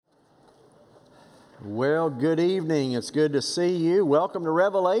Well, good evening. It's good to see you. Welcome to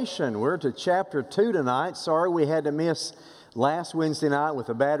Revelation. We're to chapter 2 tonight. Sorry we had to miss last Wednesday night with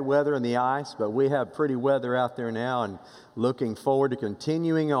the bad weather and the ice, but we have pretty weather out there now and looking forward to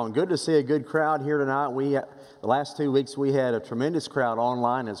continuing on. Good to see a good crowd here tonight. The last 2 weeks we had a tremendous crowd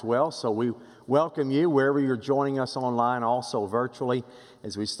online as well, so we welcome you wherever you're joining us online, also virtually,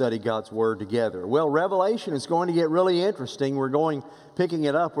 as we study God's Word together. Well, Revelation is going to get really interesting. Picking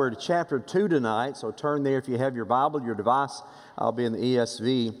it up, we're to chapter 2 tonight, so turn there if you have your Bible, your device. I'll be in the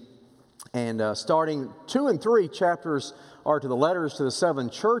ESV. And starting 2 and 3 chapters are to the letters to the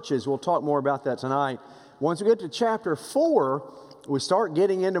 7 churches. We'll talk more about that tonight. Once we get to chapter 4, we start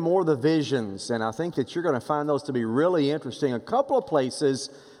getting into more of the visions, and I think that you're going to find those to be really interesting. A couple of places,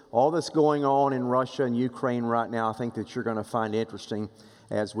 all that's going on in Russia and Ukraine right now, I think that you're going to find interesting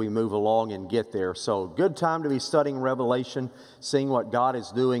as we move along and get there. So good time to be studying Revelation, seeing what God is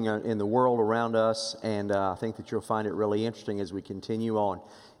doing in the world around us, and I think that you'll find it really interesting as we continue on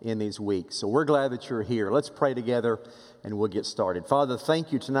in these weeks. So we're glad that you're here. Let's pray together and we'll get started. Father,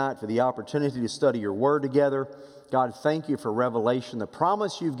 thank you tonight for the opportunity to study your word together. God, thank you for Revelation, the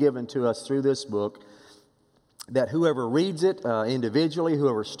promise you've given to us through this book, that whoever reads it individually,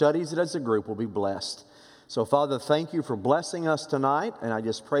 whoever studies it as a group will be blessed. So, Father, thank you for blessing us tonight, and I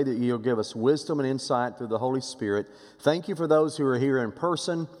just pray that you'll give us wisdom and insight through the Holy Spirit. Thank you for those who are here in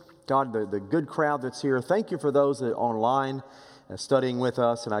person. God, the good crowd that's here. Thank you for those that are online studying with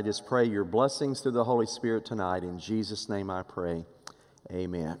us, and I just pray your blessings through the Holy Spirit tonight. In Jesus' name I pray.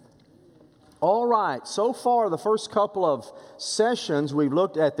 Amen. All right, so far the first couple of sessions we've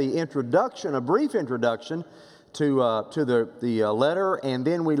looked at the introduction, a brief introduction to the letter, and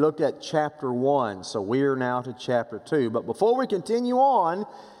then we looked at chapter 1. So we're now to chapter 2. But before we continue on,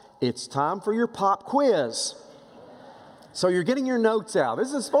 it's time for your pop quiz. So you're getting your notes out.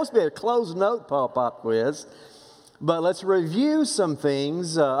 This is supposed to be a closed note pop quiz. But let's review some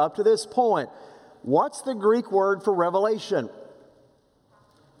things up to this point. What's the Greek word for revelation?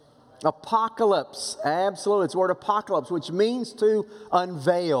 Apocalypse. Absolutely. It's the word apocalypse, which means to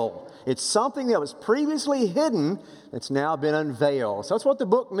unveil. It's something that was previously hidden that's now been unveiled. So that's what the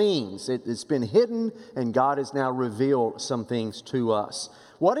book means. It's been hidden, and God has now revealed some things to us.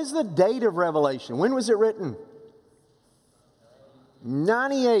 What is the date of Revelation? When was it written?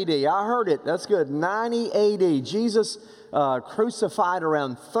 90 AD. I heard it. That's good. 90 AD. Jesus crucified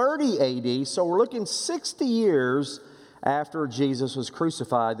around 30 AD. So we're looking 60 years after Jesus was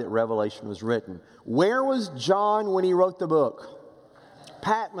crucified that Revelation was written. Where was John when he wrote the book?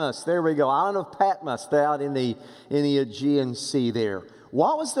 Patmos. There we go. Island of Patmos, out in the Aegean Sea there.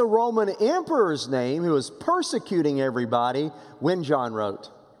 What was the Roman emperor's name who was persecuting everybody when John wrote?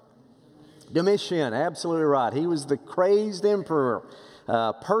 Domitian. Absolutely right. He was the crazed emperor,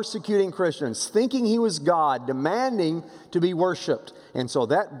 persecuting Christians, thinking he was God, demanding to be worshipped. And so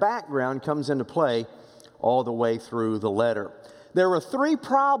that background comes into play all the way through the letter. There were 3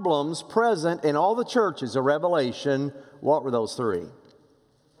 problems present in all the churches of Revelation. What were those 3?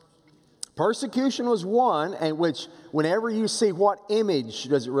 Persecution was one, and which whenever you see, what image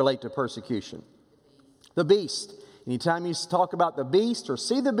does it relate to persecution? The beast. Anytime you talk about the beast or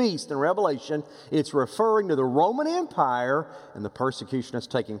see the beast in Revelation, it's referring to the Roman Empire and the persecution that's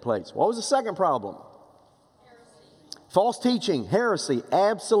taking place. What was the second problem? False teaching, heresy,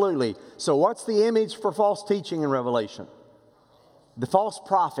 absolutely. So what's the image for false teaching in Revelation? The false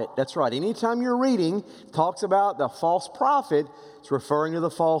prophet, that's right. Anytime you're reading, it talks about the false prophet, it's referring to the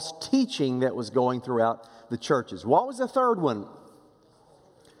false teaching that was going throughout the churches. What was the third one?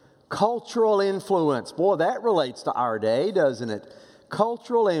 Cultural influence. Boy, that relates to our day, doesn't it?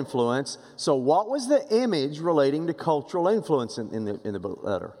 Cultural influence. So what was the image relating to cultural influence in the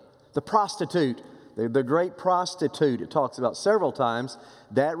letter? The prostitute. The great prostitute, it talks about several times,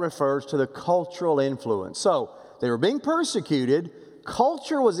 that refers to the cultural influence. So they were being persecuted,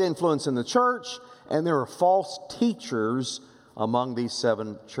 culture was influencing the church, and there were false teachers among these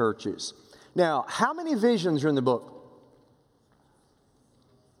 7 churches. Now, how many visions are in the book?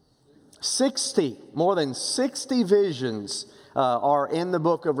 60. More than 60 visions are in the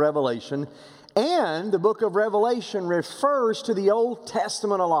book of Revelation. And the book of Revelation refers to the Old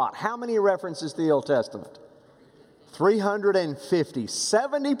Testament a lot. How many references to the Old Testament? 350.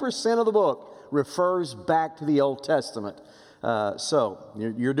 70% of the book refers back to the Old Testament. So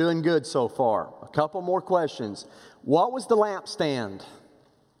you're doing good so far. A couple more questions. What was the lampstand?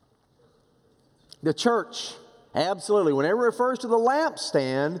 The church. Absolutely. Whenever it refers to the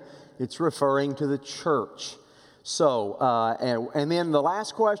lampstand, it's referring to the church. So, and then the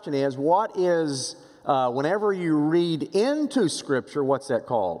last question is, what is, whenever you read into Scripture, what's that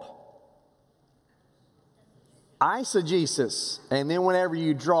called? eisegesis. And then whenever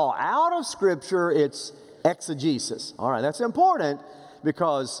you draw out of Scripture, it's exegesis. All right, that's important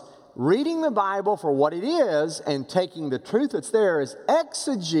because reading the Bible for what it is and taking the truth that's there is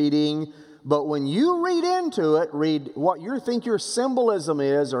exegeting. But when you read into it, read what you think your symbolism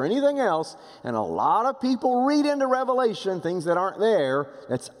is or anything else, and a lot of people read into Revelation things that aren't there,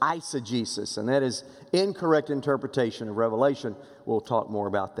 that's eisegesis, and that is incorrect interpretation of Revelation. We'll talk more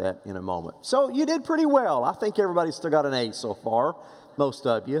about that in a moment. So you did pretty well. I think everybody's still got an A so far, most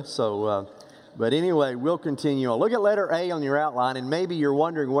of you. But anyway, we'll continue on. Look at letter A on your outline, and maybe you're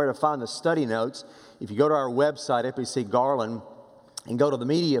wondering where to find the study notes. If you go to our website, FBC Garland, and go to the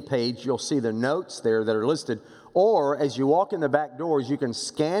media page, you'll see the notes there that are listed. Or as you walk in the back doors, you can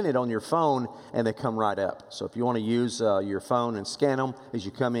scan it on your phone and they come right up. So if you want to use your phone and scan them as you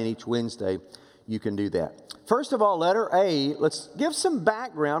come in each Wednesday, you can do that. First of all, letter A, let's give some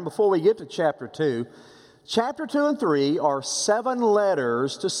background before we get to chapter 2. Chapter 2 and 3 are 7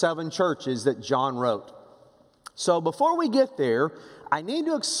 letters to 7 churches that John wrote. So before we get there, I need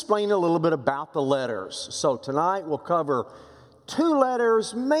to explain a little bit about the letters. So tonight we'll cover 2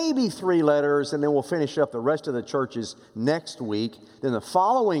 letters, maybe 3 letters, and then we'll finish up the rest of the churches next week. Then the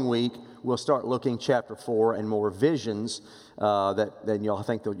following week, we'll start looking chapter 4 and more visions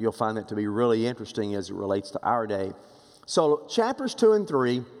you'll find that to be really interesting as it relates to our day. So chapters 2 and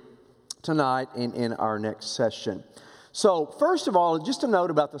 3 tonight in our next session. So first of all, just a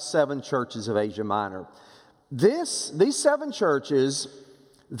note about the 7 churches of Asia Minor. These 7 churches,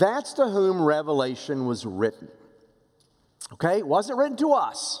 that's to whom Revelation was written. Okay, it wasn't written to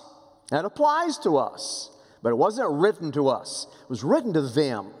us. That applies to us, but it wasn't written to us. It was written to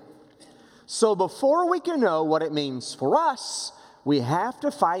them. So before we can know what it means for us, we have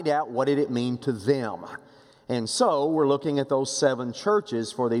to find out what did it mean to them. And so we're looking at those 7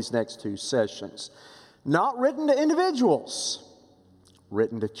 churches for these next 2 sessions. Not written to individuals,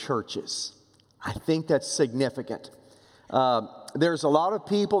 written to churches. I think that's significant. There's a lot of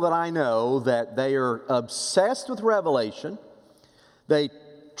people that I know that they are obsessed with Revelation. They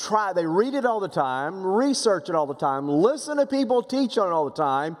read it all the time, research it all the time, listen to people teach on it all the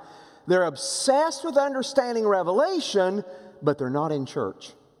time. They're obsessed with understanding Revelation, but they're not in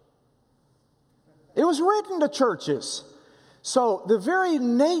church. It was written to churches. So the very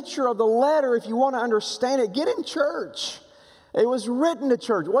nature of the letter, if you want to understand it, get in church. It was written to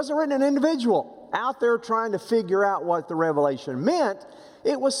church. It wasn't written to an individual out there trying to figure out what the revelation meant.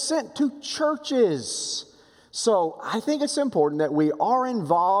 It was sent to churches. So I think it's important that we are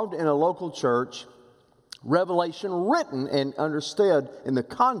involved in a local church, revelation written and understood in the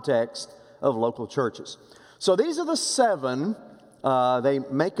context of local churches. So these are the 7. They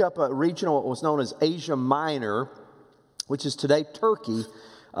make up a region of what was known as Asia Minor, which is today Turkey.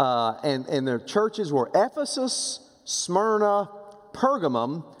 And their churches were Ephesus, Smyrna,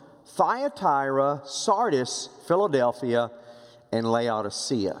 Pergamum, Thyatira, Sardis, Philadelphia, and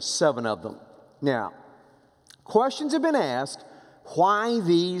Laodicea. 7 of them. Now, questions have been asked, why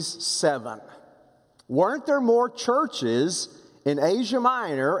these 7? Weren't there more churches in Asia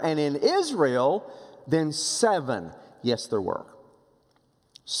Minor and in Israel than 7? Yes, there were.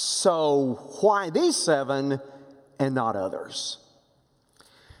 So why these 7 and not others?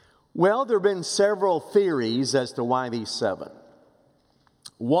 Well, there have been several theories as to why these 7.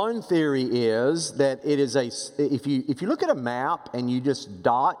 One theory is that it is if you look at a map and you just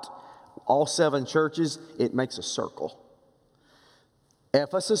dot all 7 churches, it makes a circle.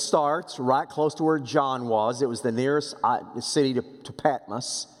 Ephesus starts right close to where John was. It was the nearest city to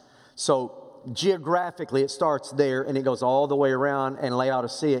Patmos. So geographically, it starts there and it goes all the way around, and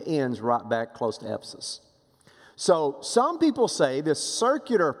Laodicea ends right back close to Ephesus. So some people say this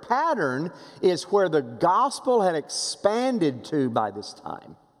circular pattern is where the gospel had expanded to by this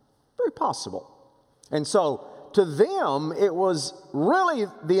time. Very possible. And so to them, it was really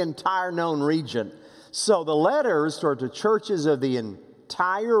the entire known region. So the letters are to churches of the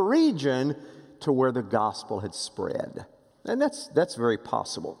entire region to where the gospel had spread. And that's very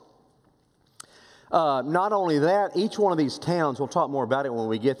possible. Not only that, each one of these towns, we'll talk more about it when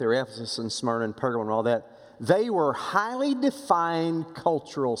we get there, Ephesus and Smyrna and Pergamum and all that, they were highly defined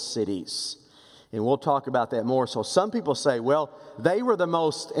cultural cities. And we'll talk about that more. So some people say, well, they were the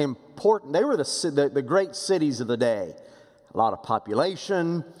most important, they were the great cities of the day. A lot of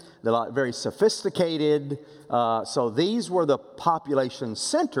population, very sophisticated. So these were the population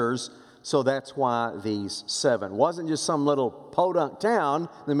centers. So that's why these 7. It wasn't just some little podunk town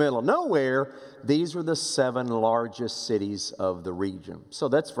in the middle of nowhere. These were the 7 largest cities of the region. So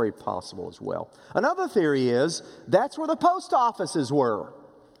that's very possible as well. Another theory is that's where the post offices were.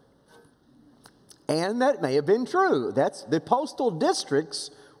 And that may have been true. The postal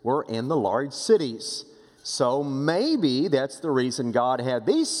districts were in the large cities. So maybe that's the reason God had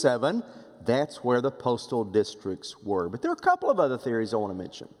these 7. That's where the postal districts were. But there are a couple of other theories I want to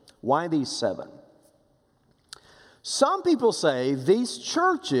mention. Why these 7? Some people say these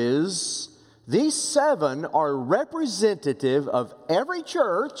churches, these 7 are representative of every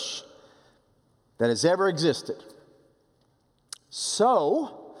church that has ever existed.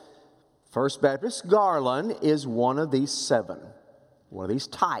 So, First Baptist Garland is one of these 7, one of these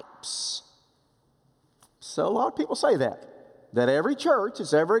types. So a lot of people say that every church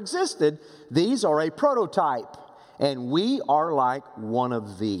that's ever existed, these are a prototype, and we are like one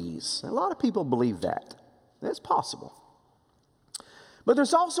of these. A lot of people believe that. That's possible. But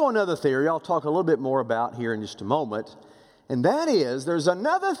there's also another theory I'll talk a little bit more about here in just a moment, and that is there's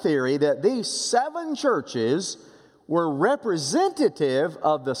another theory that these 7 churches were representative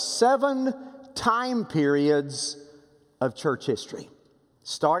of the 7 time periods of church history.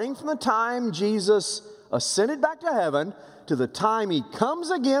 Starting from the time Jesus ascended back to heaven to the time he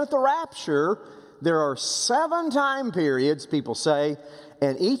comes again at the rapture, there are 7 time periods, people say,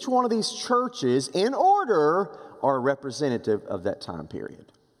 and each one of these churches, in order, are representative of that time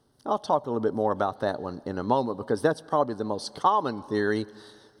period. I'll talk a little bit more about that one in a moment because that's probably the most common theory,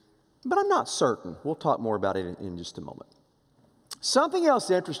 but I'm not certain. We'll talk more about it in just a moment. Something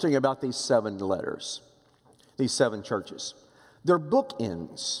else interesting about these 7 letters, these 7 churches, they're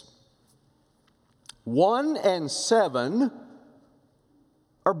bookends. 1 and 7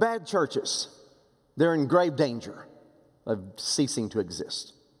 are bad churches. They're in grave danger of ceasing to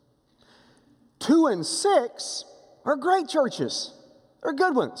exist. 2 and 6 are great churches. They're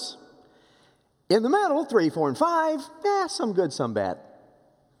good ones. In the middle, 3, 4, and 5, some good, some bad.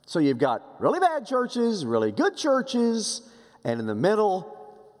 So you've got really bad churches, really good churches, and in the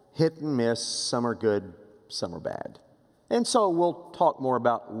middle, hit and miss. Some are good, some are bad. And so we'll talk more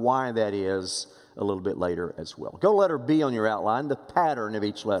about why that is a little bit later as well. Go to letter B on your outline, the pattern of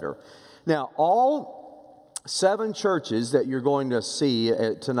each letter. Now, all 7 churches that you're going to see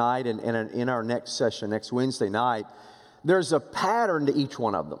tonight and in our next session, next Wednesday night, there's a pattern to each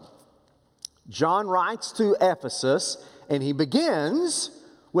one of them. John writes to Ephesus, and he begins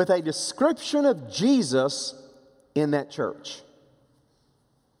with a description of Jesus in that church.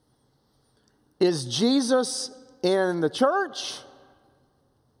 Is Jesus in the church?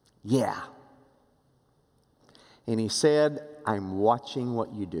 Yeah. And he said, I'm watching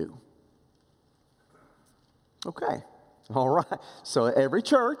what you do. Okay, all right. So every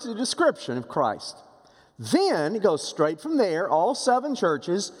church is a description of Christ. Then it goes straight from there, all 7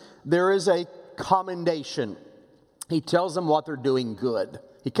 churches, there is a commendation. He tells them what they're doing good.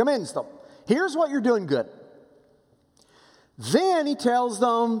 He commends them. Here's what you're doing good. Then he tells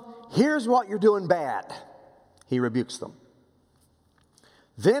them, here's what you're doing bad. He rebukes them.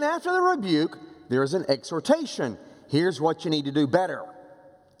 Then after the rebuke, there's an exhortation. Here's what you need to do better.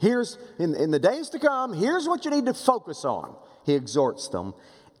 Here's, in the days to come, here's what you need to focus on. He exhorts them.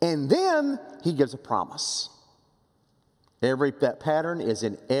 And then he gives a promise. That pattern is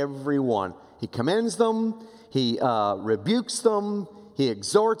in every one. He commends them, he rebukes them, he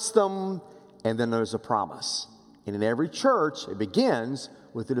exhorts them, and then there's a promise. And in every church, it begins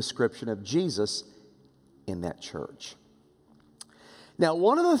with the description of Jesus in that church. Now,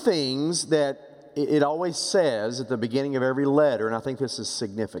 one of the things that it always says at the beginning of every letter, and I think this is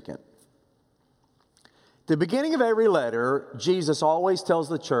significant. At the beginning of every letter, Jesus always tells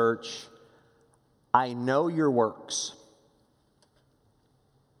the church, I know your works.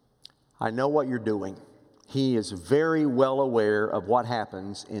 I know what you're doing. He is very well aware of what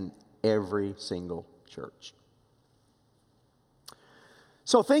happens in every single church.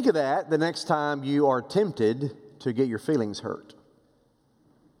 So think of that the next time you are tempted to get your feelings hurt.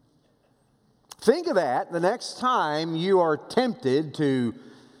 Think of that the next time you are tempted to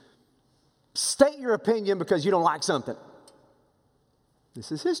state your opinion because you don't like something.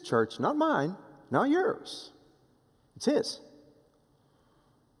 This is his church, not mine, not yours. It's his.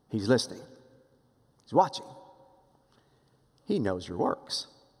 He's listening. He's watching. He knows your works.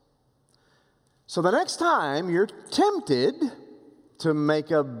 So the next time you're tempted to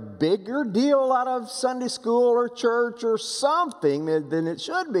make a bigger deal out of Sunday school or church or something than it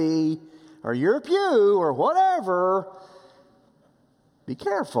should be, or your pew or whatever, be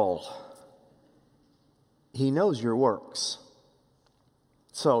careful. He knows your works.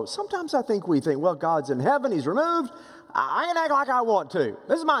 So sometimes I think we think, well, God's in heaven, he's removed. I can act like I want to.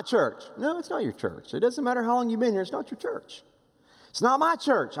 This is my church. No, it's not your church. It doesn't matter how long you've been here. It's not your church. It's not my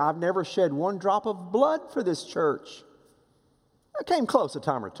church. I've never shed one drop of blood for this church. I came close a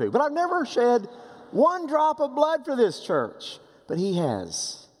time or two, but I've never shed one drop of blood for this church. But he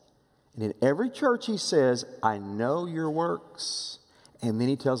has. And in every church he says, I know your works. And then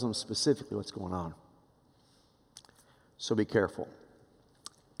he tells them specifically what's going on. So be careful.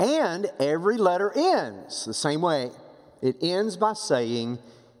 And every letter ends the same way. It ends by saying,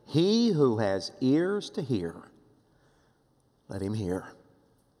 he who has ears to hear, let him hear.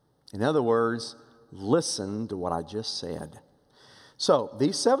 In other words, listen to what I just said. So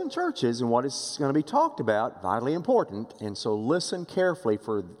these 7 churches and what is going to be talked about, vitally important. And so listen carefully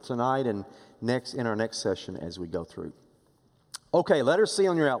for tonight and in our next session as we go through. Okay, letter C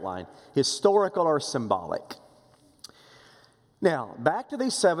on your outline, historical or symbolic. Now, back to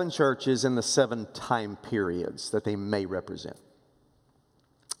these 7 churches and the 7 time periods that they may represent.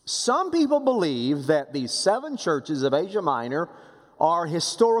 Some people believe that these 7 churches of Asia Minor are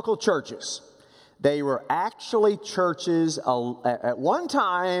historical churches. They were actually churches at one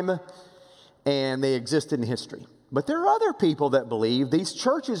time, and they existed in history. But there are other people that believe these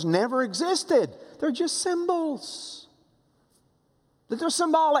churches never existed. They're just symbols. That they're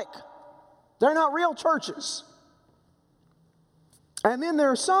symbolic. They're not real churches. And then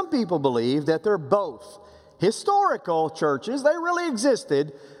there are some people believe that they're both historical churches. They really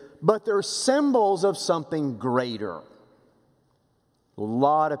existed, but they're symbols of something greater. A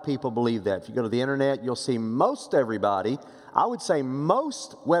lot of people believe that. If you go to the internet, you'll see most everybody, I would say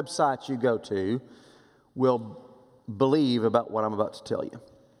most websites you go to will believe about what I'm about to tell you.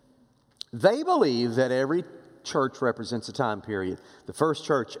 They believe that every church represents a time period. The first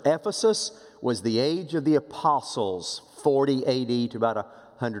church, Ephesus, was the age of the apostles, 40 AD to about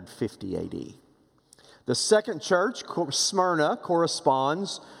 150 AD. The second church, Smyrna,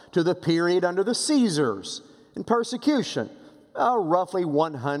 corresponds to the period under the Caesars in persecution, roughly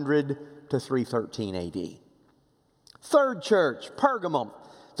 100 to 313 AD. Third church, Pergamum,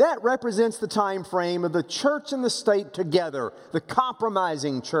 that represents the time frame of the church and the state together, the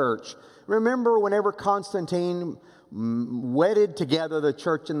compromising church. Remember whenever Constantine wedded together the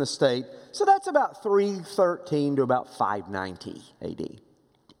church and the state, so that's about 313 to about 590 AD.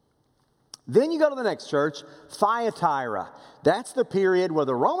 Then you go to the next church, Thyatira. That's the period where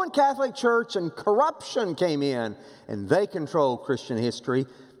the Roman Catholic Church and corruption came in, and they controlled Christian history.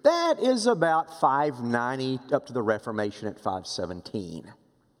 That is about 590 up to the Reformation at 517.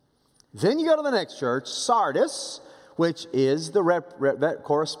 Then you go to the next church, Sardis, which is that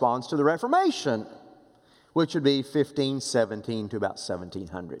corresponds to the Reformation, which would be 1517 to about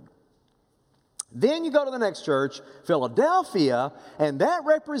 1700. Then you go to the next church, Philadelphia, and that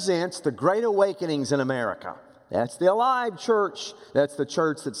represents the Great Awakenings in America. That's the alive church. That's the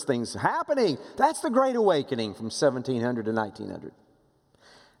church that's things happening. That's the Great Awakening from 1700 to 1900.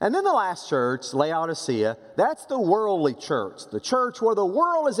 And then the last church, Laodicea, that's the worldly church, the church where the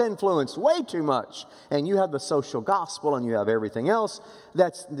world is influenced way too much. And you have the social gospel and you have everything else.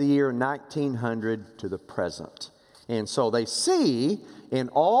 That's the year 1900 to the present. And so they see in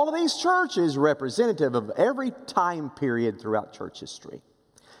all of these churches representative of every time period throughout church history.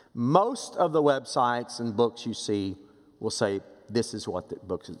 Most of the websites and books you see will say this is what the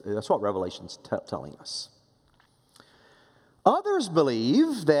book is. That's what Revelation's telling us. Others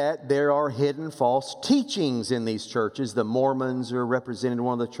believe that there are hidden false teachings in these churches. The Mormons are represented in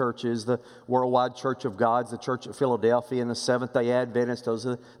one of the churches, the Worldwide Church of God's, the Church of Philadelphia, and the Seventh-day Adventists.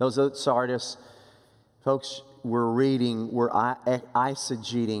 Those are Sardis. Folks, we're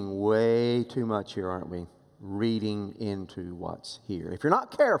eisegeting way too much here, aren't we? Reading into what's here. If you're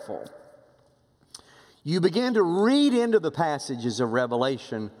not careful, you begin to read into the passages of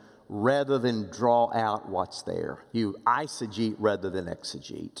Revelation rather than draw out what's there. You eisegete rather than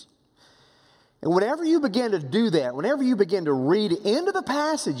exegete. And whenever you begin to do that, whenever you begin to read into the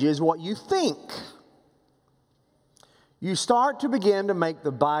passages what you think, you start to begin to make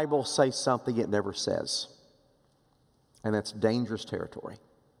the Bible say something it never says. And that's dangerous territory.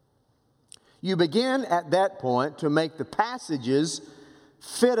 You begin at that point to make the passages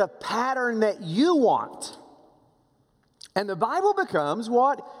fit a pattern that you want. And the Bible becomes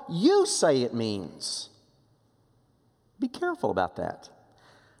what you say it means. Be careful about that.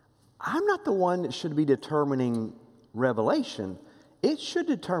 I'm not the one that should be determining Revelation. It should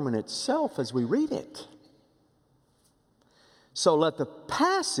determine itself as we read it. So let the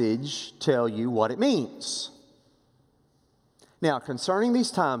passage tell you what it means. Now, concerning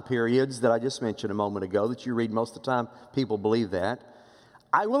these time periods that I just mentioned a moment ago, that you read most of the time, people believe that.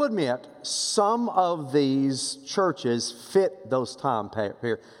 I will admit, some of these churches fit those time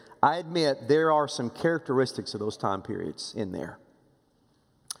periods. I admit there are some characteristics of those time periods in there.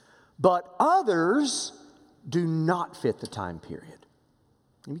 But others do not fit the time period.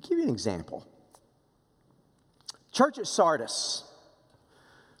 Let me give you an example. church at Sardis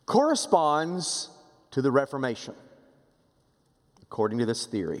corresponds to the Reformation, according to this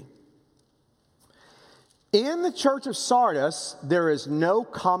theory. In the church of Sardis, there is no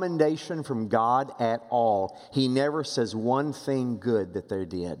commendation from God at all. He never says one thing good that they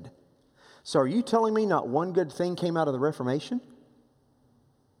did. So are you telling me not one good thing came out of the Reformation?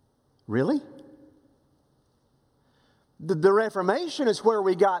 Really? The Reformation is where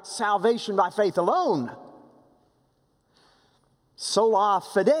we got salvation by faith alone. Sola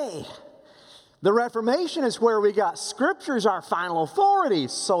fide. The Reformation is where we got Scripture's our final authority.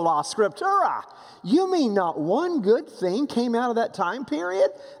 Sola scriptura. You mean not one good thing came out of that time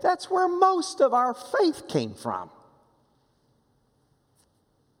period? That's where most of our faith came from.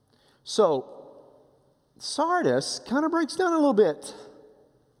 So, Sardis kind of breaks down a little bit.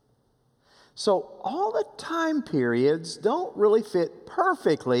 So, all the time periods don't really fit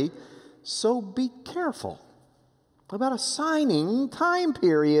perfectly, so be careful about assigning time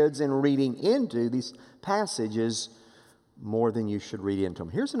periods and reading into these passages more than you should read into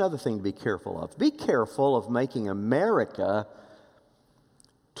them. Here's another thing to be careful of. Be careful of making America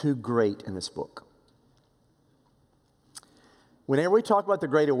too great in this book. Whenever we talk about the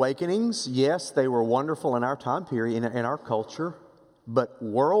Great Awakenings, yes, they were wonderful in our time period, in our culture, but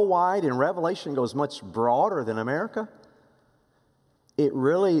worldwide, and Revelation goes much broader than America. It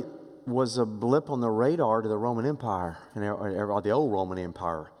really was a blip on the radar to the Roman Empire, or the old Roman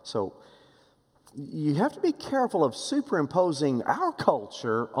Empire. So you have to be careful of superimposing our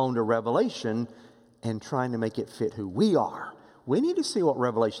culture onto Revelation and trying to make it fit who we are. We need to see what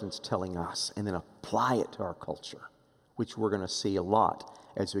Revelation is telling us and then apply it to our culture, which we're going to see a lot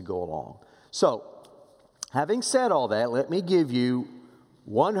as we go along. So, having said all that, let me give you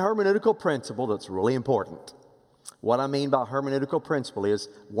one hermeneutical principle that's really important. What I mean by hermeneutical principle is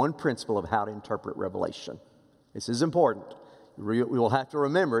one principle of how to interpret Revelation. This is important. We will have to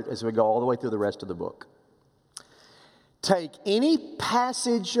remember it as we go all the way through the rest of the book. Take any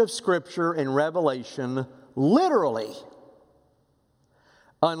passage of Scripture in Revelation literally,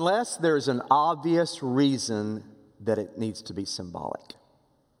 unless there's an obvious reason that it needs to be symbolic.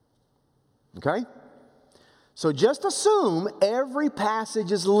 Okay? So just assume every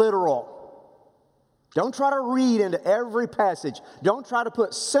passage is literal. Don't try to read into every passage. Don't try to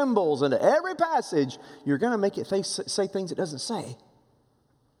put symbols into every passage. You're going to make it say things it doesn't say.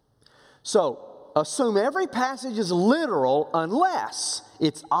 So, assume every passage is literal unless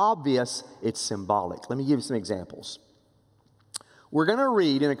it's obvious it's symbolic. Let me give you some examples. We're going to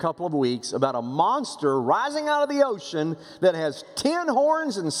read in a couple of weeks about a monster rising out of the ocean that has 10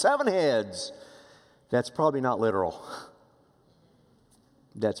 horns and 7 heads. That's probably not literal.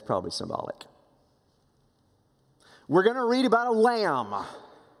 That's probably symbolic. We're going to read about a lamb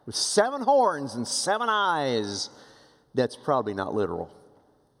with 7 horns and 7 eyes. That's probably not literal.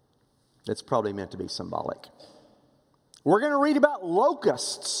 That's probably meant to be symbolic. We're going to read about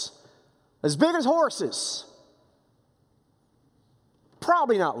locusts as big as horses.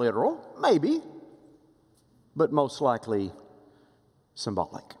 Probably not literal, maybe, but most likely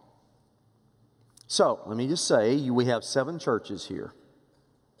symbolic. So, let me just say, we have 7 churches here.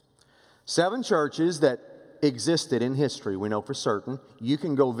 7 churches that existed in history, we know for certain. You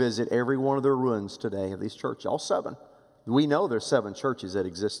can go visit every one of their ruins today of these churches, all 7. We know there's 7 churches that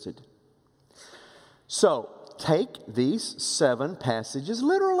existed. So, take these 7 passages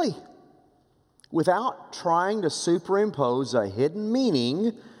literally, without trying to superimpose a hidden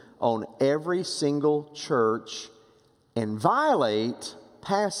meaning on every single church and violate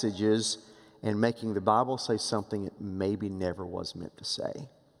passages and making the Bible say something it maybe never was meant to say.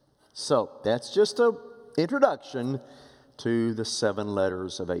 So, that's just an introduction to the 7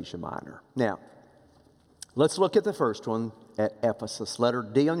 letters of Asia Minor. Now, let's look at the first one at Ephesus. Letter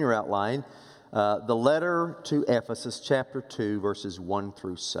D on your outline. The letter to Ephesus, chapter 2, verses 1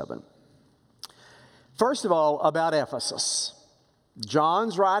 through 7. First of all, about Ephesus.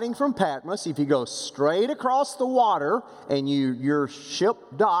 John's writing from Patmos. If you go straight across the water and your ship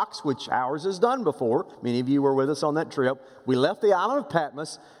docks, which ours has done before, many of you were with us on that trip, we left the island of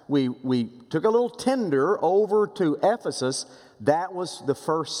Patmos. We took a little tender over to Ephesus. That was the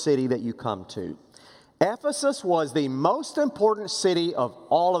first city that you come to. Ephesus was the most important city of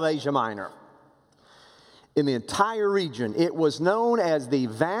all of Asia Minor. In the entire region, it was known as the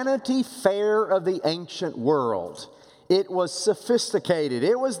Vanity Fair of the ancient world. It was sophisticated.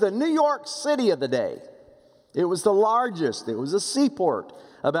 It was the New York City of the day. It was the largest. It was a seaport.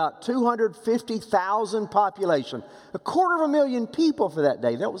 About 250,000 population. 250,000 people for that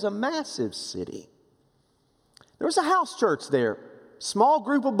day. That was a massive city. There was a house church there. Small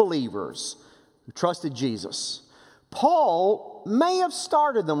group of believers who trusted Jesus. Paul may have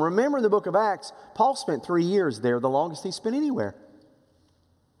started them. Remember in the book of Acts, Paul spent 3 years there, the longest he spent anywhere.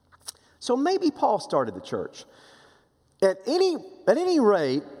 So maybe Paul started the church. At any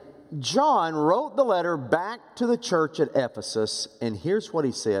rate, John wrote the letter back to the church at Ephesus, and here's what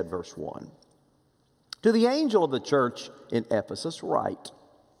he said, verse 1. To the angel of the church in Ephesus write,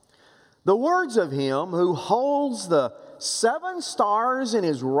 the words of him who holds the 7 stars in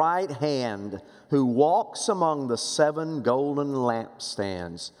his right hand, who walks among the 7 golden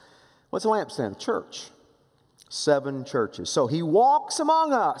lampstands. What's a lampstand? A church. 7 churches. So he walks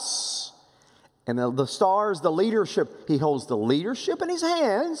among us. And the stars, the leadership, he holds the leadership in his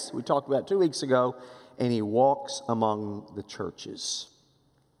hands. We talked about 2 weeks ago. And he walks among the churches.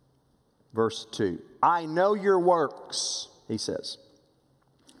 Verse 2. I know your works, he says.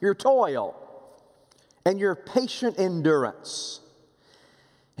 Your toil and your patient endurance,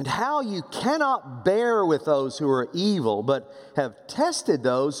 and how you cannot bear with those who are evil, but have tested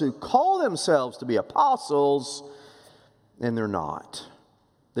those who call themselves to be apostles, and they're not.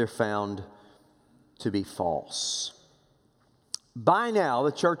 They're found to be false. By now,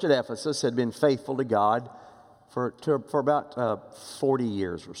 the church at Ephesus had been faithful to God for about 40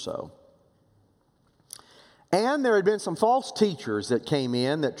 years or so. And there had been some false teachers that came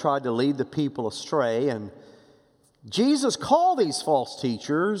in that tried to lead the people astray. And Jesus called these false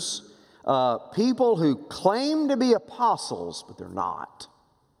teachers people who claim to be apostles, but they're not.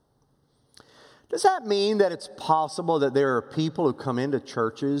 Does that mean that it's possible that there are people who come into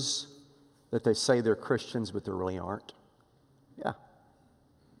churches that they say they're Christians, but they really aren't? Yeah.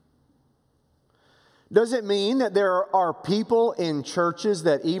 Does it mean that there are people in churches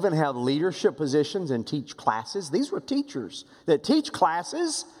that even have leadership positions and teach classes? These were teachers that teach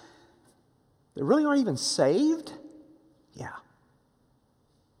classes that really aren't even saved? Yeah.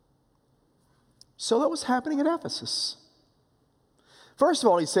 So that was happening at Ephesus. First of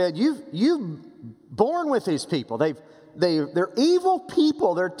all, he said, you've born with these people. They're evil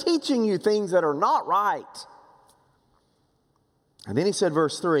people. They're teaching you things that are not right. And then he said,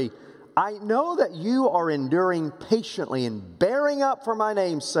 verse 3, I know that you are enduring patiently and bearing up for my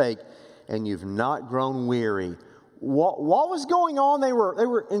name's sake, and you've not grown weary. What was going on? They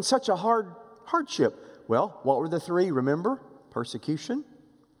were in such a hardship. Well, what were the 3? Remember? Persecution,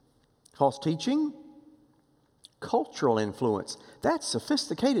 false teaching, cultural influence. That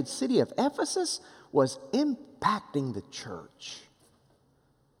sophisticated city of Ephesus was impacting the church.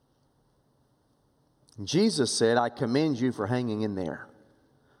 Jesus said, I commend you for hanging in there.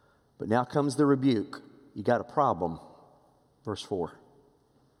 But now comes the rebuke. You got a problem. Verse 4.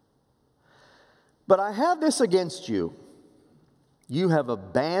 But I have this against you. You have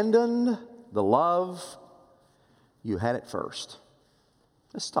abandoned the love you had at first.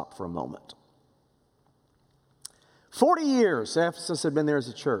 Let's stop for a moment. 40 years Ephesus had been there as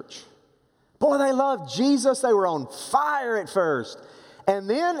a church. Boy, they loved Jesus. They were on fire at first. And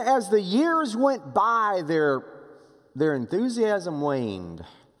then as the years went by, their enthusiasm waned.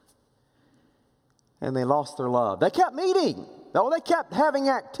 And they lost their love. They kept meeting. No, they kept having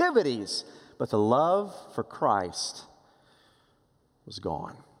activities. But the love for Christ was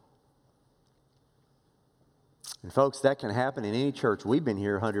gone. And folks, that can happen in any church. We've been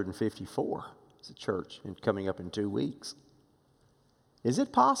here 154 as a church and coming up in 2 weeks. Is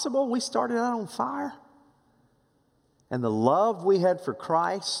it possible we started out on fire? And the love we had for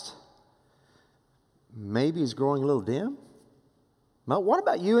Christ maybe is growing a little dim? Well, what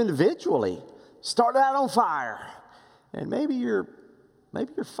about you individually? Started out on fire, and maybe your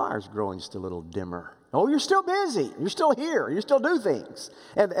fire's growing just a little dimmer. Oh, you're still busy. You're still here. You still do things.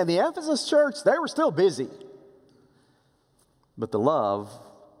 And the Ephesus church, they were still busy. But the love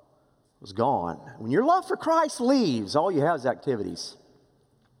was gone. When your love for Christ leaves, all you have is activities.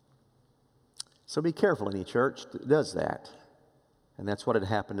 So be careful, any church that does that. And that's what had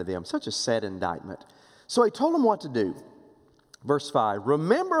happened to them. Such a sad indictment. So he told them what to do. Verse 5,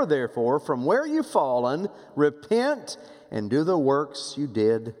 remember therefore from where you've fallen, repent and do the works you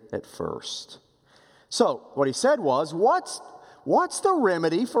did at first. So what he said was, what's the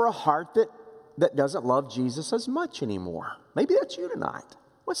remedy for a heart that doesn't love Jesus as much anymore? Maybe that's you tonight.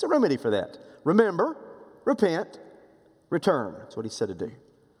 What's the remedy for that? Remember, repent, return. That's what he said to do.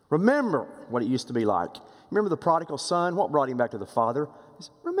 Remember what it used to be like. Remember the prodigal son? What brought him back to the Father?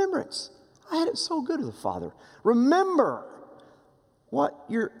 It's remembrance. I had it so good with the Father. Remember what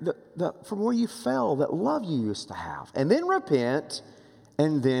from where you fell, that love you used to have. And then repent,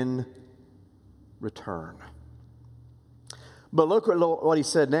 and then return. But look at what he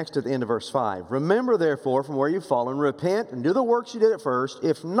said next at the end of verse 5. Remember, therefore, from where you've fallen, repent and do the works you did at first.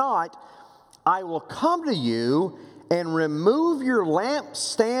 If not, I will come to you and remove your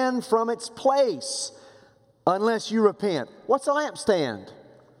lampstand from its place unless you repent. What's a lampstand?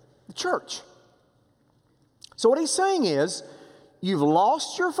 The church. So what he's saying is, you've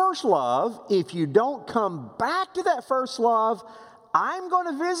lost your first love. If you don't come back to that first love, I'm going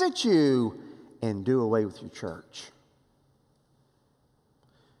to visit you and do away with your church.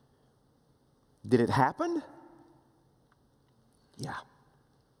 Did it happen? Yeah.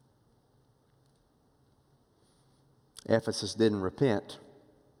 Ephesus didn't repent.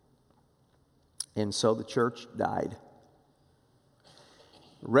 And so the church died.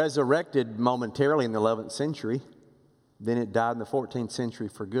 Resurrected momentarily in the 11th century. Then it died in the 14th century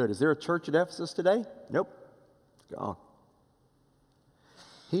for good. Is there a church at Ephesus today? Nope. It's gone.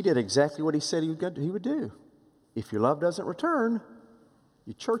 He did exactly what he said he would do. If your love doesn't return,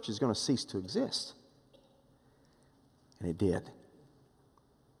 your church is going to cease to exist. And it did.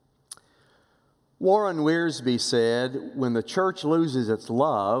 Warren Wiersbe said, when the church loses its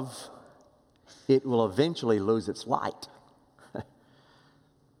love, it will eventually lose its light. And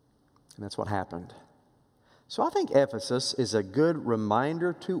that's what happened. So I think Ephesus is a good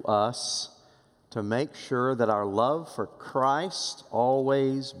reminder to us to make sure that our love for Christ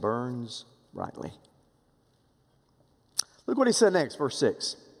always burns brightly. Look what he said next, verse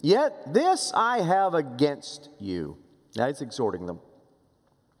 6. Yet this I have against you. Now he's exhorting them.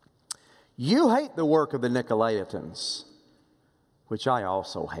 You hate the work of the Nicolaitans, which I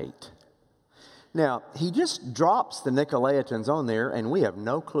also hate. Now, he just drops the Nicolaitans on there, and we have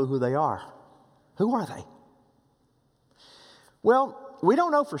no clue who they are. Who are they? Well, we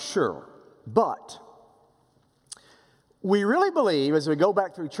don't know for sure, but we really believe, as we go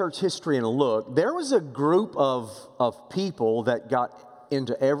back through church history and look, there was a group of people that got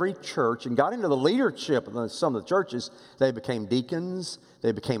into every church and got into the leadership of some of the churches. They became deacons,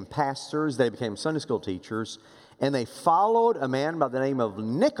 they became pastors, they became Sunday school teachers, and they followed a man by the name of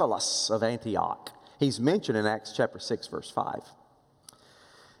Nicholas of Antioch. He's mentioned in Acts chapter 6, verse 5.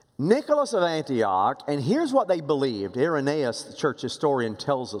 Nicholas of Antioch, and here's what they believed. Irenaeus, the church historian,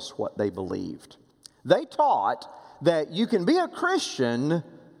 tells us what they believed. They taught that you can be a Christian,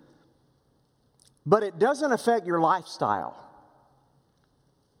 but it doesn't affect your lifestyle.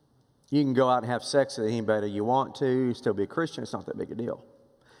 You can go out and have sex with anybody you want to, still be a Christian. It's not that big a deal.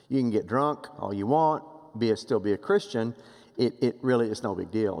 You can get drunk all you want, still be a Christian. It really is no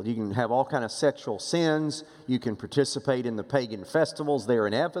big deal. You can have all kind of sexual sins. You can participate in the pagan festivals there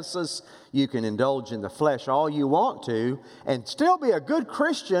in Ephesus. You can indulge in the flesh all you want to and still be a good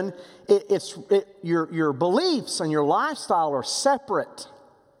Christian. Your beliefs and your lifestyle are separate.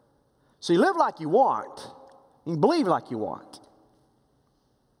 So you live like you want. You can believe like you want.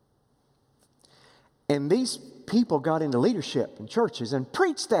 And these people got into leadership in churches and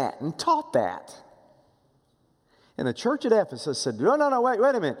preached that and taught that. And the church at Ephesus said, no, wait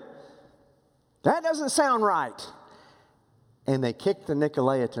a minute. That doesn't sound right. And they kicked the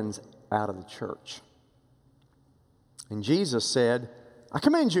Nicolaitans out of the church. And Jesus said, I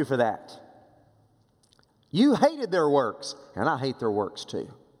commend you for that. You hated their works, and I hate their works too.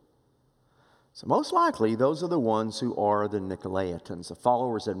 So most likely, those are the ones who are the Nicolaitans, the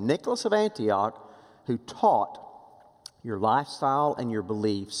followers of Nicholas of Antioch, who taught your lifestyle and your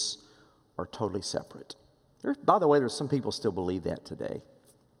beliefs are totally separate. By the way, there's some people still believe that today.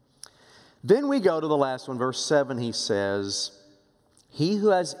 Then we go to the last one, verse 7. He says, he who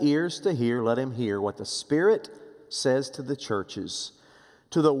has ears to hear, let him hear what the Spirit says to the churches.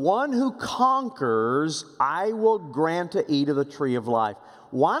 To the one who conquers, I will grant to eat of the tree of life.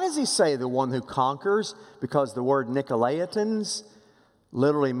 Why does he say the one who conquers? Because the word Nicolaitans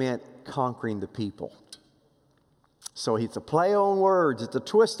literally meant conquering the people. So it's a play on words. It's a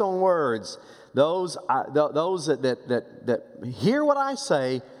twist on words. Those that hear what I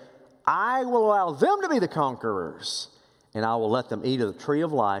say, I will allow them to be the conquerors, and I will let them eat of the tree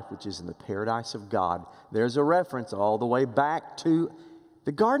of life, which is in the paradise of God. There's a reference all the way back to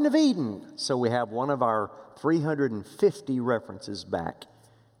the Garden of Eden. So we have one of our 350 references back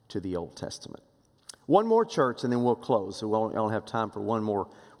to the Old Testament. One more church, and then we'll close. So we only have time for one more.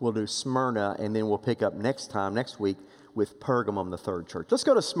 We'll do Smyrna, and then we'll pick up next week, with Pergamum, the third church. Let's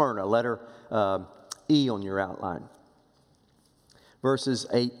go to Smyrna, letter E on your outline. Verses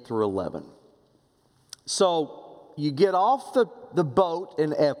 8 through 11. So you get off the boat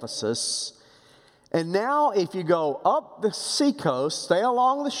in Ephesus, and now if you go up the seacoast, stay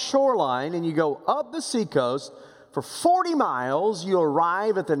along the shoreline, and you go up the seacoast for 40 miles, you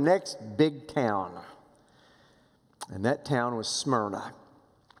arrive at the next big town. And that town was Smyrna.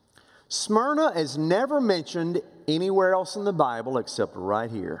 Smyrna is never mentioned anywhere else in the Bible except right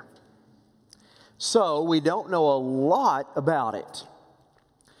here. So we don't know a lot about it.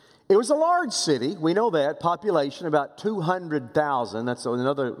 It was a large city, we know that, population about 200,000. That's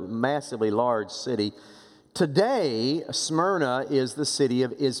another massively large city. Today, Smyrna is the city of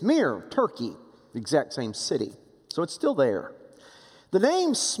Izmir, Turkey, the exact same city. So it's still there. The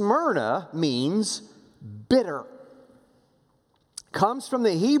name Smyrna means bitter. Comes from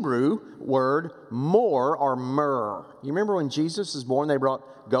the Hebrew word mor or myrrh. You remember when Jesus was born, they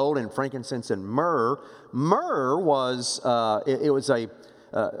brought gold and frankincense and myrrh. Myrrh was,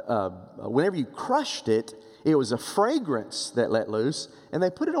 whenever you crushed it, it was a fragrance that let loose, and they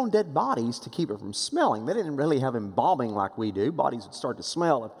put it on dead bodies to keep it from smelling. They didn't really have embalming like we do. Bodies would start to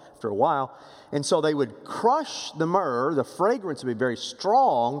smell after a while. And so they would crush the myrrh. The fragrance would be very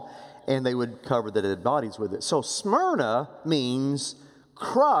strong, and they would cover the dead bodies with it. So Smyrna means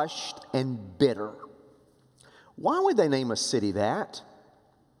crushed and bitter. Why would they name a city that?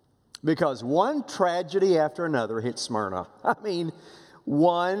 Because one tragedy after another hit Smyrna. I mean,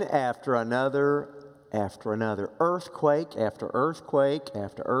 one after another. Earthquake after earthquake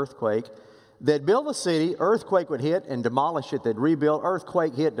after earthquake. They'd build a city, earthquake would hit and demolish it, they'd rebuild,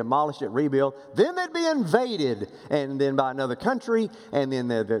 earthquake hit, demolish it, rebuild. Then they'd be invaded, and then by another country, and then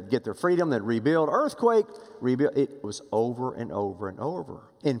they'd get their freedom, they'd rebuild, earthquake, rebuild. It was over and over and over.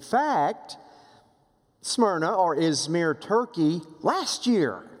 In fact, Smyrna, or Izmir, Turkey, last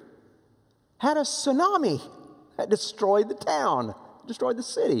year had a tsunami that destroyed the town, destroyed the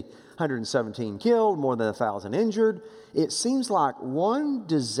city. 117 killed, more than 1,000 injured. It seems like one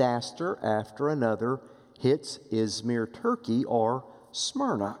disaster after another hits Izmir, Turkey, or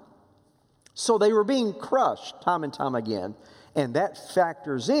Smyrna. So they were being crushed time and time again. And that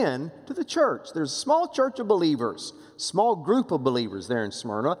factors in to the church. There's a small church of believers, small group of believers there in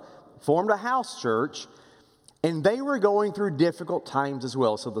Smyrna, formed a house church, and they were going through difficult times as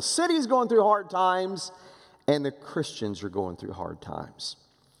well. So the city's going through hard times, and the Christians are going through hard times.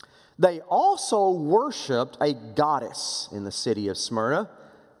 They also worshiped a goddess in the city of Smyrna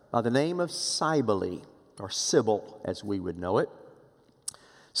by the name of Cybele, or Sybil as we would know it.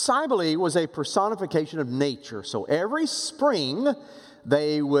 Cybele was a personification of nature. So every spring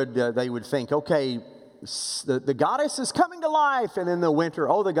they would think, okay, the goddess is coming to life. And in the winter,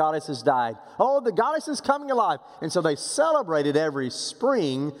 oh, the goddess has died. Oh, the goddess is coming alive. And so they celebrated every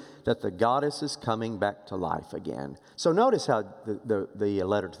spring that the goddess is coming back to life again. So notice how the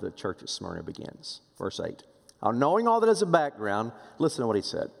letter to the church of Smyrna begins. Verse 8. Now, knowing all that as a background, listen to what he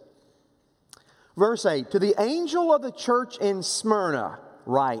said. Verse 8. To the angel of the church in Smyrna,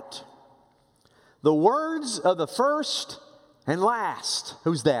 write the words of the first and last.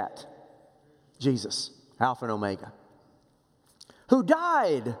 Who's that? Jesus, Alpha and Omega, who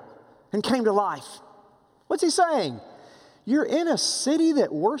died and came to life. What's he saying? You're in a city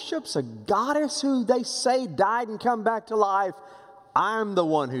that worships a goddess who they say died and come back to life. I'm the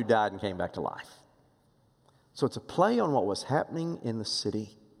one who died and came back to life. So it's a play on what was happening in the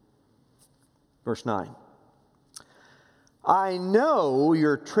city. Verse 9. I know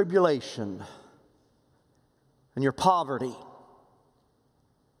your tribulation and your poverty,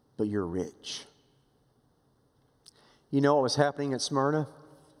 but you're rich. You know what was happening at Smyrna?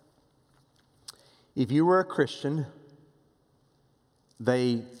 If you were a Christian,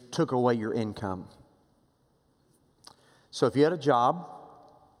 they took away your income. So if you had a job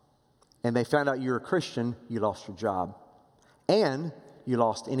and they found out you were a Christian, you lost your job. And you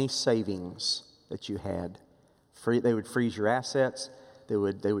lost any savings that you had. They would freeze your assets. They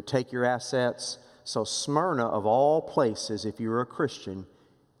would take your assets. So Smyrna, of all places, if you were a Christian,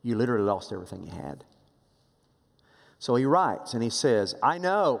 you literally lost everything you had. So he writes and he says, I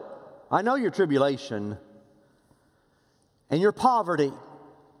know your tribulation and your poverty,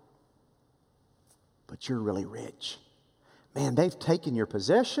 but you're really rich. Man, they've taken your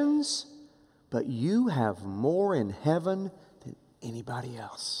possessions, but you have more in heaven than anybody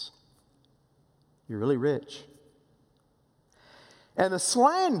else. You're really rich. And the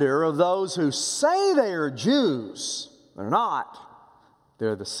slander of those who say they are Jews, they're not.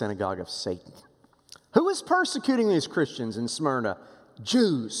 They're the synagogue of Satan. Who is persecuting these Christians in Smyrna?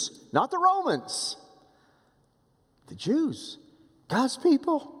 Jews, not the Romans. The Jews, God's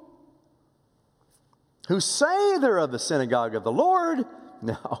people, who say they're of the synagogue of the Lord.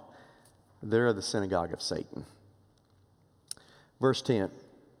 No, they're of the synagogue of Satan. Verse 10.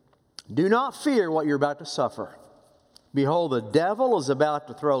 Do not fear what you're about to suffer. Behold, the devil is about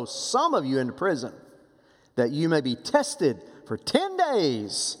to throw some of you into prison, that you may be tested for 10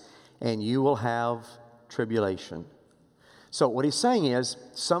 days, and you will have tribulation. So what he's saying is,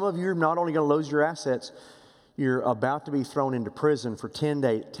 some of you are not only going to lose your assets, You're about to be thrown into prison for 10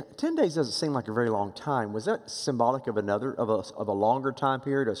 days. 10 days doesn't seem like a very long time. Was that symbolic of a longer time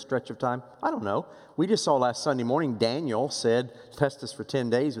period, a stretch of time? I don't know. We just saw last Sunday morning, Daniel said, test us for 10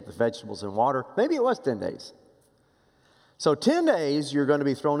 days with the vegetables and water. Maybe it was 10 days. So 10 days, you're going to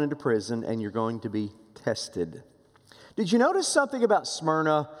be thrown into prison and you're going to be tested. Did you notice something about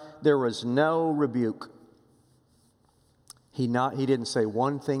Smyrna? There was no rebuke. He didn't say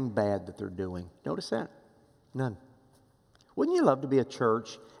one thing bad that they're doing. Notice that? None. Wouldn't you love to be a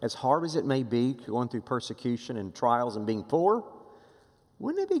church, as hard as it may be, going through persecution and trials and being poor?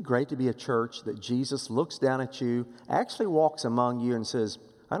 Wouldn't it be great to be a church that Jesus looks down at you, actually walks among you and says,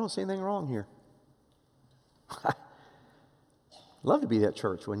 I don't see anything wrong here? Love to be that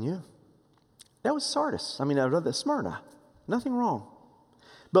church, wouldn't you? That was Smyrna. Nothing wrong.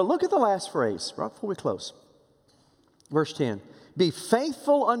 But look at the last phrase, right before we close. Verse 10, be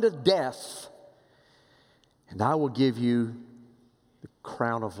faithful unto death, and I will give you the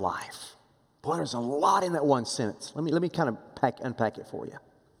crown of life. Boy, there's a lot in that one sentence. Let me kind of unpack it for you.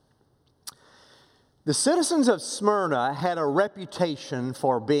 The citizens of Smyrna had a reputation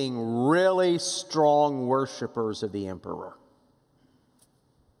for being really strong worshipers of the emperor,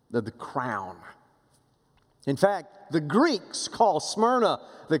 the crown. In fact, the Greeks call Smyrna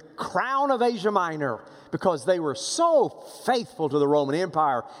the crown of Asia Minor because they were so faithful to the Roman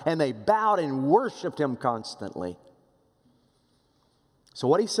Empire and they bowed and worshiped him constantly. So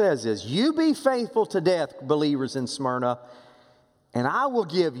what he says is, you be faithful to death, believers in Smyrna, and I will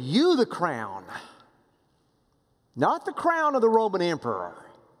give you the crown. Not the crown of the Roman emperor,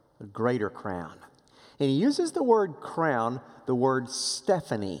 a greater crown. And he uses the word crown, the word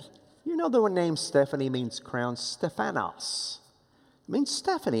Stephanie. You know the name Stephanie means crown, Stephanos. It means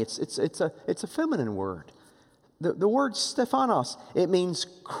Stephanie. It's a feminine word. The word Stephanos, it means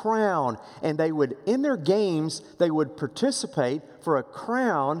crown. And they would, in their games, they would participate for a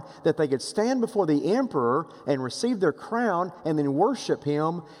crown that they could stand before the emperor and receive their crown and then worship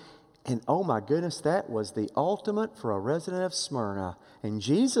him. And oh my goodness, that was the ultimate for a resident of Smyrna. And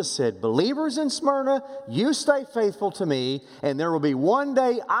Jesus said, believers in Smyrna, you stay faithful to me, and there will be one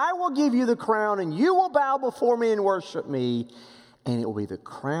day I will give you the crown, and you will bow before me and worship me, and it will be the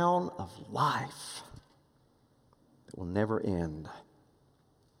crown of life that will never end.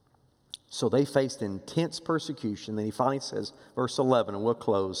 So they faced intense persecution. Then he finally says, verse 11, and we'll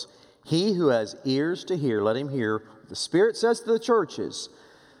close, he who has ears to hear, let him hear. The Spirit says to the churches,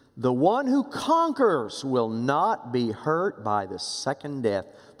 the one who conquers will not be hurt by the second death.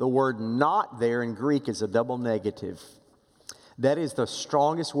 The word not there in Greek is a double negative. That is the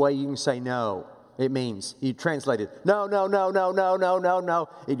strongest way you can say no. It means, you translate it, no.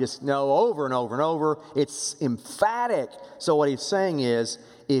 It just no over and over and over. It's emphatic. So what he's saying is,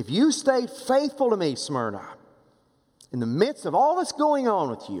 if you stay faithful to me, Smyrna, in the midst of all that's going on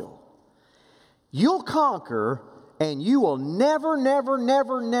with you, you'll conquer. And you will never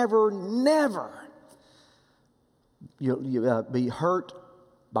you'll be hurt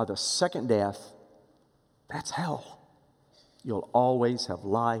by the second death. That's hell. You'll always have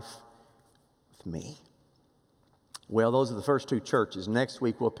life with me. Well, those are the first two churches. Next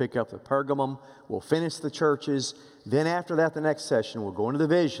week we'll pick up the Pergamum. We'll finish the churches. Then after that, the next session, we'll go into the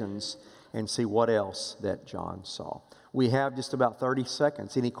visions and see what else that John saw. We have just about 30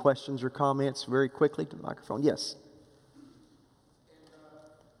 seconds. Any questions or comments very quickly to the microphone? Yes.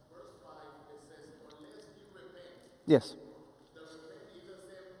 Yes.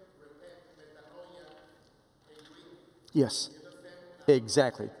 Yes.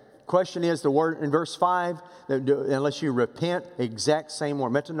 Exactly. Question is the word in verse 5, unless you repent, exact same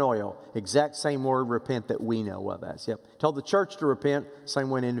word, metanoia, exact same word repent that we know of as. Yep. Told the church to repent, same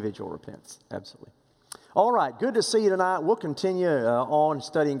way an individual repents. Absolutely. All right, good to see you tonight. We'll continue on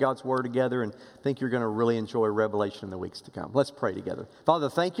studying God's Word together and think you're going to really enjoy Revelation in the weeks to come. Let's pray together. Father,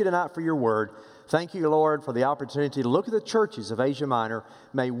 thank you tonight for your Word. Thank you, Lord, for the opportunity to look at the churches of Asia Minor.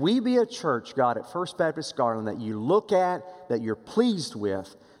 May we be a church, God, at First Baptist Garland that you look at, that you're pleased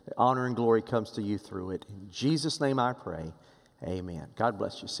with, that honor and glory comes to you through it. In Jesus' name I pray, amen. God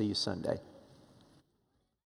bless you. See you Sunday.